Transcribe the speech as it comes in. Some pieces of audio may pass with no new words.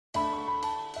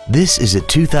This is a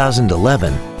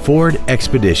 2011 Ford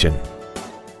Expedition.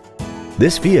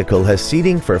 This vehicle has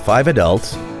seating for 5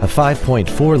 adults, a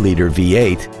 5.4-liter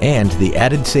V8, and the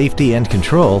added safety and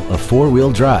control of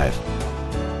 4-wheel drive.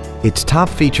 Its top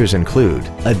features include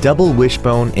a double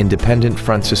wishbone independent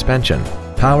front suspension,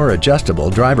 power adjustable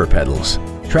driver pedals,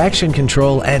 traction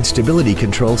control and stability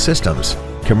control systems,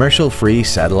 commercial-free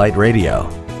satellite radio,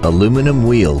 aluminum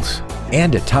wheels,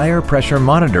 and a tire pressure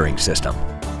monitoring system.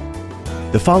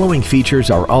 The following features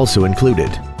are also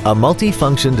included: a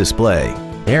multi-function display,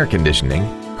 air conditioning,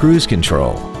 cruise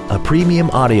control, a premium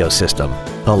audio system,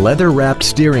 a leather-wrapped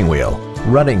steering wheel,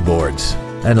 running boards,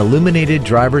 an illuminated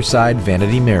driver's side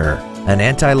vanity mirror, an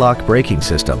anti-lock braking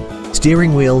system,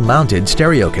 steering wheel mounted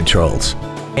stereo controls,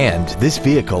 and this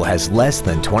vehicle has less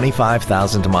than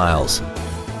 25,000 miles.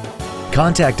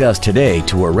 Contact us today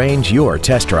to arrange your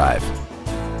test drive.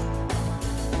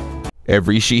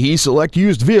 Every Sheehy Select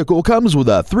used vehicle comes with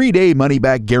a 3-day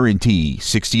money-back guarantee,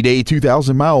 60-day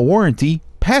 2,000-mile warranty,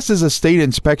 passes a state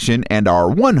inspection and our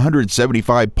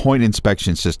 175-point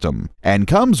inspection system, and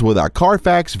comes with a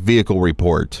Carfax vehicle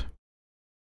report.